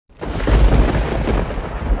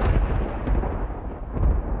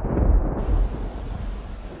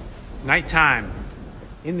Nighttime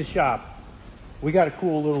in the shop. We got a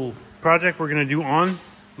cool little project we're gonna do on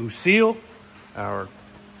Lucille, our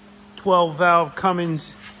 12 valve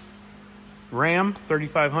Cummins Ram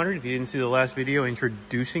 3500. If you didn't see the last video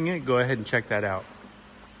introducing it, go ahead and check that out.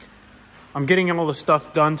 I'm getting all the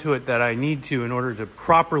stuff done to it that I need to in order to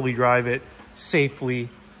properly drive it safely,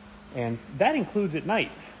 and that includes at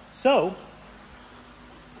night. So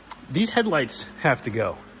these headlights have to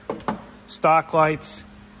go. Stock lights,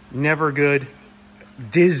 never good,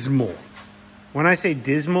 dismal. When I say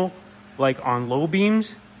dismal, like on low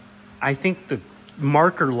beams, I think the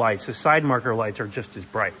marker lights, the side marker lights are just as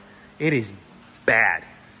bright. It is bad.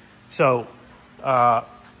 So,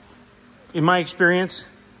 in my experience,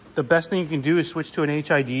 the best thing you can do is switch to an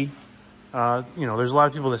HID. You know, there's a lot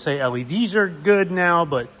of people that say LEDs are good now,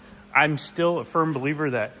 but I'm still a firm believer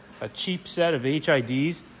that a cheap set of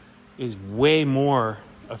HIDs is way more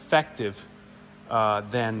effective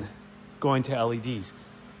than going to LEDs.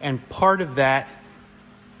 And part of that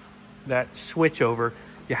switch over,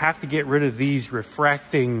 you have to get rid of these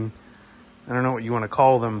refracting, I don't know what you want to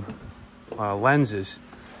call them, lenses.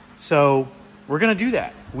 So we're gonna do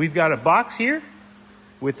that. We've got a box here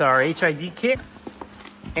with our HID kit,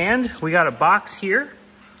 and we got a box here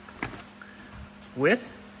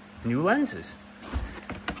with new lenses.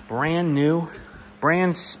 Brand new,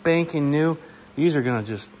 brand spanking new. These are gonna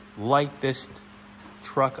just light this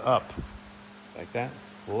truck up like that.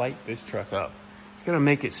 Light this truck up. It's gonna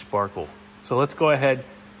make it sparkle. So let's go ahead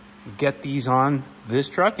and get these on this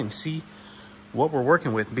truck and see what we're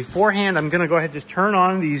working with. Beforehand, I'm gonna go ahead and just turn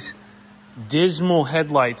on these dismal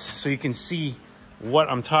headlights so you can see what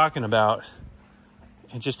I'm talking about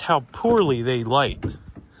and just how poorly they light.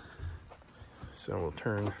 So we'll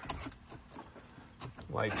turn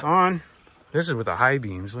lights on. This is with the high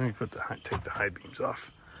beams. Let me take the high beams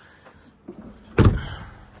off.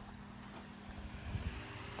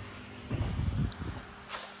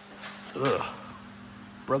 Ugh,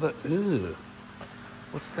 brother, ugh.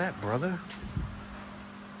 What's that, brother?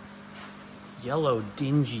 Yellow,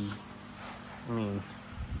 dingy. I mean,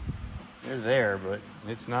 they're there, but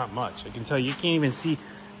it's not much. I can tell you can't even see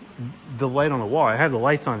the light on the wall. I have the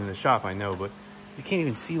lights on in the shop, I know, but you can't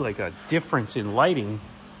even see like a difference in lighting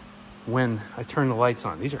when I turn the lights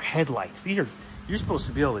on. These are headlights. You're supposed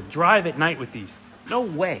to be able to drive at night with these. No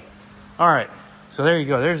way. All right, so there you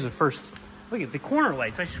go. There's the first. Look at the corner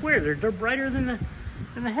lights. I swear they're brighter than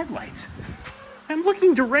the headlights. I'm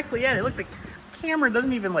looking directly at it. Look, the camera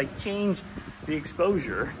doesn't even like change the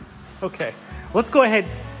exposure. Okay, let's go ahead,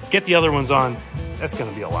 get the other ones on. That's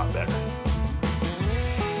gonna be a lot better.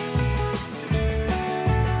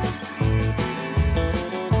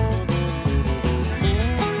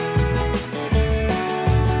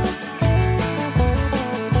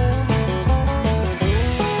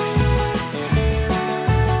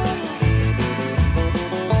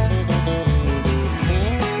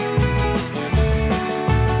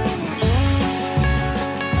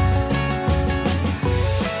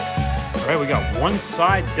 All right, we got one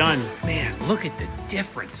side done. Man, look at the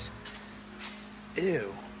difference.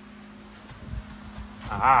 Ew.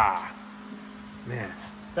 Ah, man,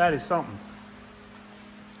 that is something.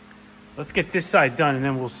 Let's get this side done and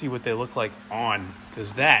then we'll see what they look like on,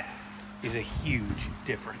 because that is a huge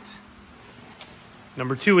difference.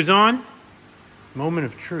 Number 2 is on. Moment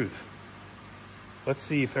of truth. Let's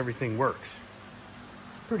see if everything works.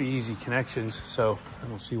 Pretty easy connections, so I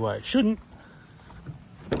don't see why it shouldn't.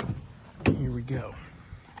 Here we go.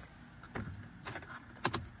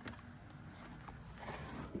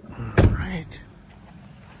 All right.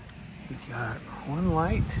 We got one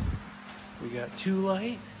light. We got 2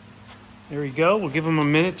 light. There we go. We'll give them a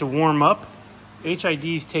minute to warm up.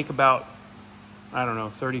 HIDs take about, I don't know,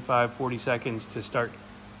 35, 40 seconds to start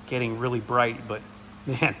getting really bright. But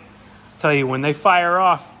man, I'll tell you, when they fire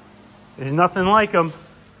off, there's nothing like them.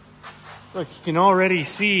 Look, you can already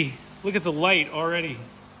see, look at the light already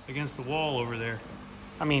against the wall over there.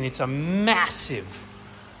 I mean, it's a massive,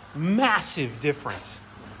 massive difference.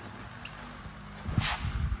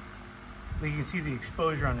 You can see the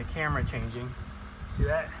exposure on the camera changing. See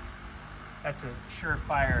that? That's a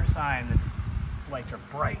surefire sign that its lights are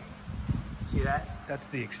bright. See that? That's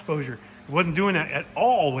the exposure. It wasn't doing that at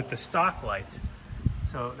all with the stock lights.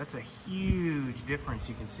 So that's a huge difference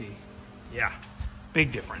you can see. Yeah,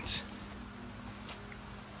 big difference.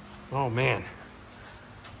 Oh man.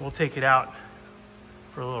 We'll take it out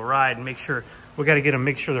for a little ride and make sure, we got to get them,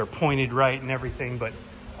 make sure they're pointed right and everything, but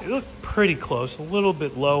they look pretty close, a little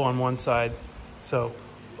bit low on one side. So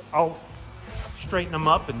I'll straighten them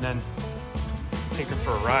up and then take her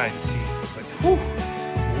for a ride and see. But whew,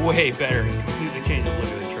 way better. Completely changed the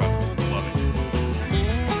look of the truck.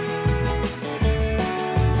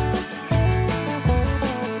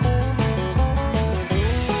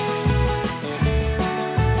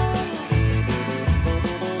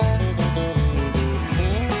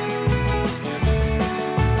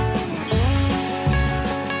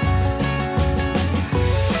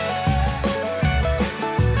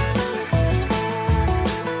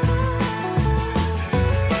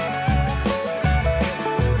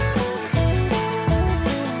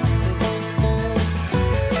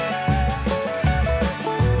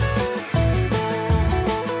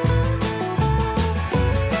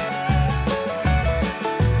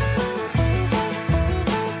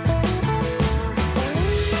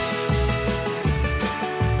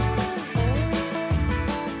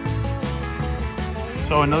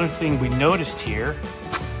 So another thing we noticed here,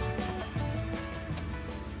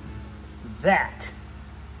 that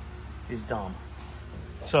is dumb.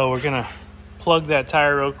 So we're gonna plug that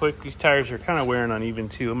tire real quick. These tires are kind of wearing uneven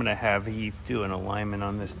too. I'm gonna have Heath do an alignment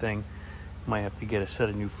on this thing. Might have to get a set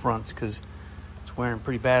of new fronts because it's wearing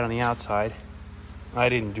pretty bad on the outside. I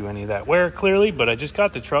didn't do any of that wear clearly, but I just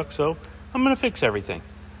got the truck, so I'm gonna fix everything.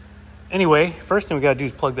 Anyway, first thing we gotta do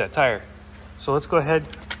is plug that tire. So let's go ahead.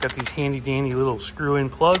 Got these handy dandy little screw-in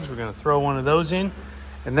plugs. We're gonna throw one of those in,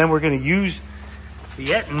 and then we're gonna use the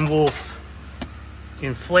Ettenwolf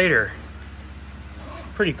inflator.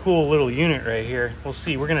 Pretty cool little unit right here. We'll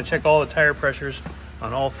see. We're gonna check all the tire pressures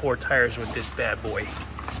on all 4 tires with this bad boy.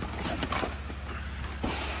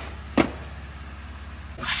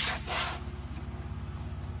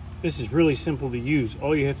 This is really simple to use.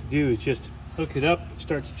 All you have to do is just hook it up,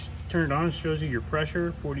 turn it on, shows you your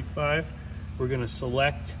pressure, 45. We're gonna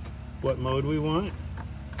select what mode we want.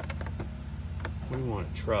 We want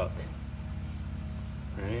a truck,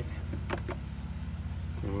 right?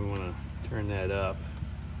 And we wanna turn that up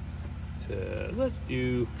to, let's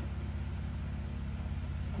do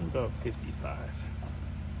about 55.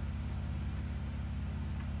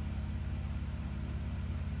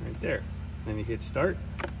 Right there. Then you hit start.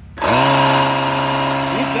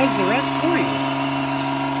 And it does the rest for you.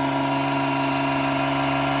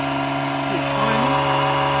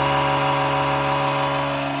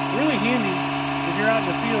 Really handy if you're out in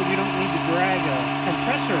the field. You don't need to drag a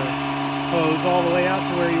compressor hose all the way out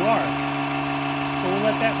to where you are. So we'll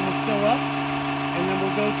let that one fill up, and then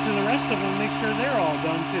we'll go to the rest of them and make sure they're all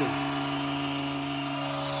done too.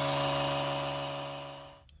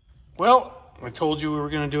 Well, I told you we were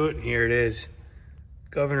going to do it. Here it is.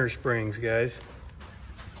 Governor Springs, guys.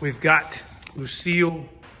 We've got Lucille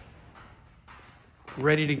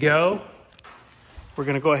ready to go. We're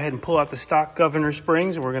gonna go ahead and pull out the stock Governor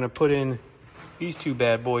Springs, and we're gonna put in these 2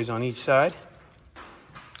 bad boys on each side.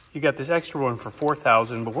 You got this extra one for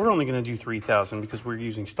 4,000, but we're only gonna do 3,000 because we're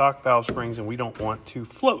using stock valve springs and we don't want to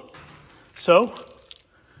float. So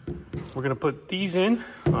we're gonna put these in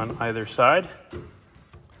on either side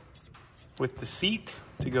with the seat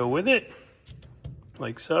to go with it,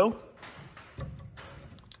 like so.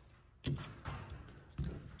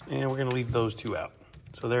 And we're gonna leave those 2 out.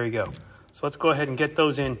 So there you go. So let's go ahead and get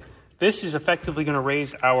those in. This is effectively gonna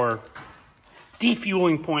raise our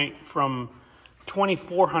defueling point from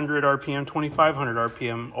 2,400 RPM, 2,500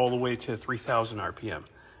 RPM, all the way to 3,000 RPM.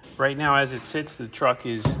 Right now, as it sits, the truck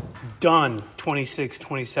is done 26,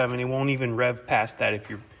 27. It won't even rev past that if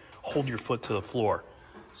you hold your foot to the floor.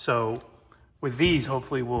 So with these,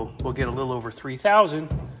 hopefully we'll get a little over 3,000.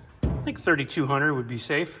 I think 3,200 would be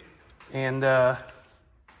safe. And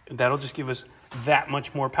that'll just give us that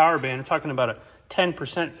much more power band. I'm talking about a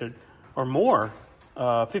 10% or more,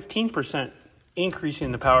 15% increase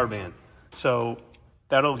in the power band. So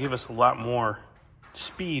that'll give us a lot more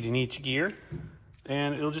speed in each gear,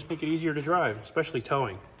 and it'll just make it easier to drive, especially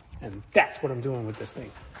towing. And that's what I'm doing with this thing.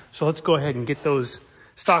 So let's go ahead and get those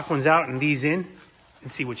stock ones out and these in and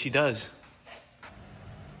see what she does.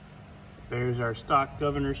 There's our stock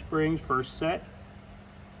Governor Springs first set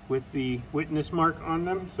with the witness mark on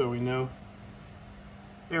them, so we know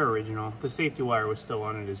they're original. The safety wire was still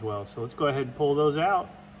on it as well. So let's go ahead and pull those out.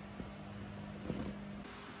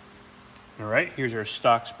 All right, here's our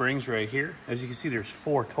stock springs right here. As you can see, there's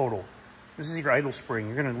 4 total. This is your idle spring.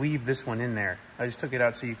 You're gonna leave this one in there. I just took it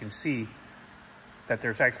out so you can see that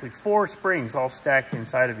there's actually 4 springs all stacked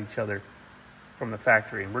inside of each other from the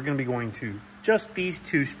factory. And we're gonna be going to just these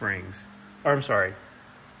 2 springs, or I'm sorry,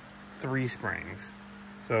 3 springs.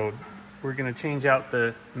 So we're gonna change out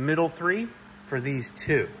the middle 3 for these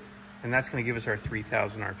 2. And that's gonna give us our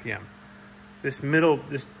 3,000 RPM. This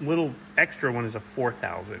little extra one is a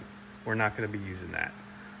 4,000. We're not going to be using that.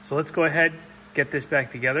 So let's go ahead, get this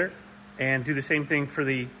back together, and do the same thing for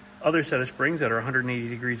the other set of springs that are 180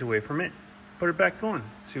 degrees away from it. Put it back on,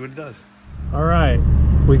 see what it does. All right,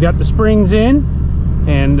 we got the springs in,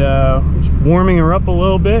 and just warming her up a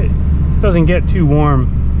little bit. It doesn't get too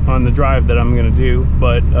warm on the drive that I'm going to do,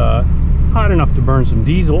 but hot enough to burn some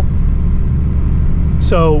diesel.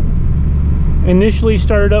 So initially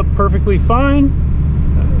started up perfectly fine.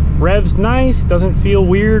 Revs nice, doesn't feel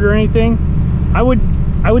weird or anything. I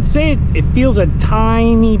would say it feels a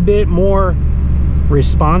tiny bit more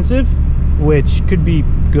responsive, which could be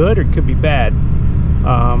good or could be bad.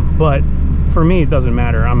 But for me, it doesn't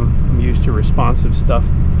matter. I'm used to responsive stuff.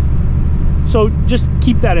 So just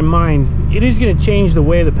keep that in mind. It is going to change the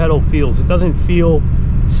way the pedal feels. It doesn't feel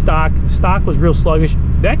stock. The stock was real sluggish.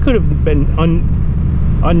 That could have been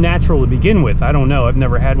unnatural to begin with. I don't know. I've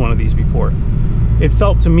never had one of these before. it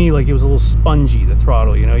felt to me like it was a little spongy, the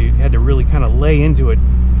throttle, you know, you had to really kind of lay into it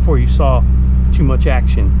before you saw too much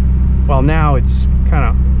action. While now it's kind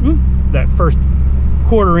of, that first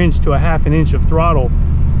quarter inch to a half an inch of throttle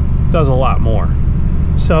does a lot more.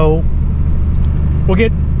 So we'll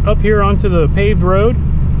get up here onto the paved road,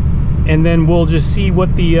 and then we'll just see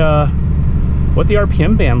what the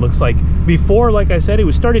RPM band looks like. Before, like I said, it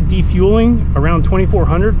was started defueling around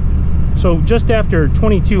 2400. So just after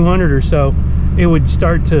 2200 or so, it would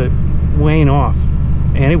start to wane off,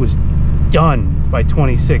 and it was done by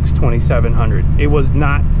 2700. It was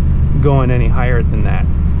not going any higher than that.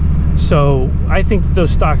 So I think those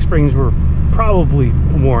stock springs were probably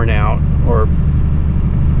worn out, or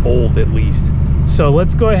old at least. So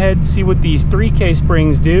let's go ahead and see what these 3K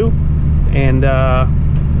springs do, and I'm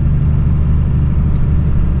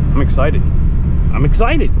excited. I'm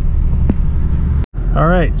excited. All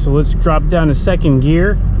right, so let's drop down to second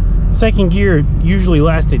gear. Second gear usually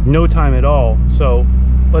lasted no time at all, so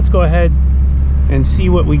let's go ahead and see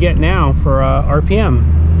what we get now for RPM.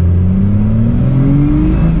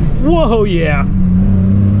 Whoa, yeah.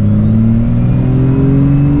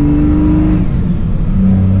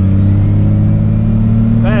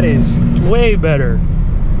 That is way better.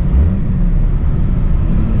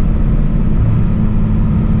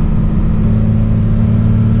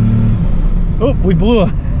 Oh, we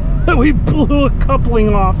blew a coupling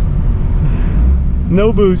off.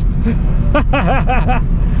 No boost.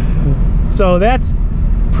 So that's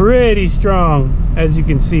pretty strong, as you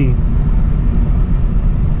can see.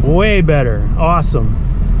 Way better. Awesome.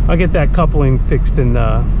 I'll get that coupling fixed, and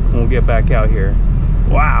we'll get back out here.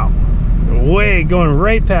 Wow. Way going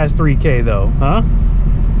right past 3K though, huh?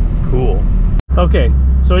 Cool. Okay,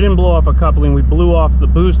 so we didn't blow off a coupling, we blew off the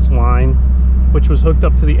boost line, which was hooked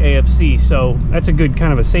up to the AFC, so that's a good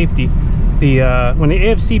kind of a safety. When the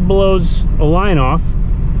AFC blows a line off,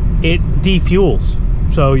 it defuels,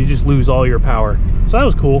 so you just lose all your power. So that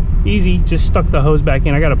was cool, easy, just stuck the hose back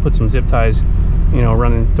in. I gotta put some zip ties, you know,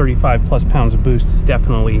 running 35 plus pounds of boost is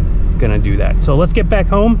definitely gonna do that. So let's get back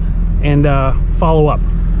home and follow up.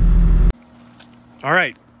 All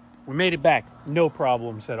right, we made it back, no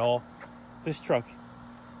problems at all. This truck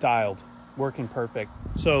dialed, working perfect.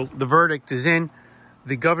 So the verdict is in.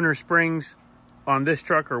 The governor springs on this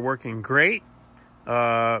truck are working great.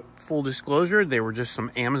 Full disclosure, they were just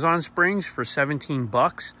some Amazon springs for 17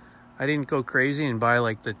 bucks. I didn't go crazy and buy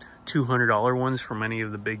like the $200 ones from any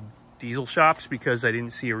of the big diesel shops because I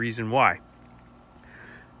didn't see a reason why.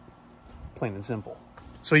 Plain and simple.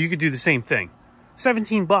 So you could do the same thing.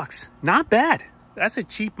 17 bucks, not bad. That's a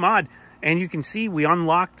cheap mod. And you can see we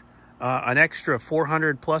unlocked an extra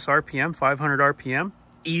 400 plus RPM, 500 RPM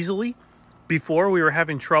easily. Before, we were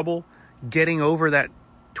having trouble getting over that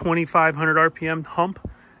 2500 RPM hump.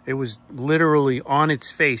 It was literally on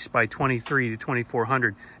its face by 23 to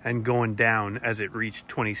 2400 and going down as it reached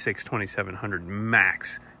 2700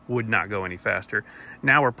 max. Would not go any faster.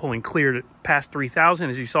 Now we're pulling clear to past 3000,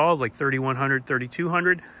 as you saw, like 3100,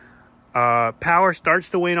 3200. Power starts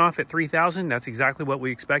to wane off at 3000. That's exactly what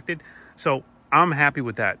we expected. So I'm happy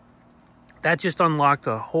with that. That just unlocked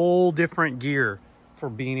a whole different gear for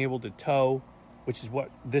being able to tow, which is what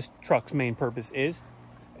this truck's main purpose is,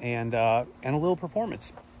 and a little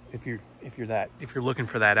performance if you're looking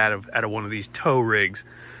for that out of one of these tow rigs.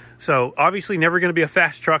 So obviously never going to be a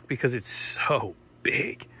fast truck because it's so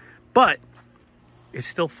big, but it's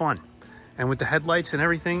still fun. And with the headlights and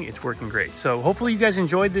everything, it's working great. So hopefully you guys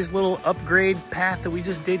enjoyed this little upgrade path that we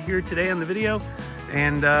just did here today on the video.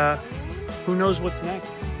 And who knows what's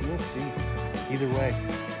next? We'll see. Either way,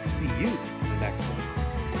 see you in the next one.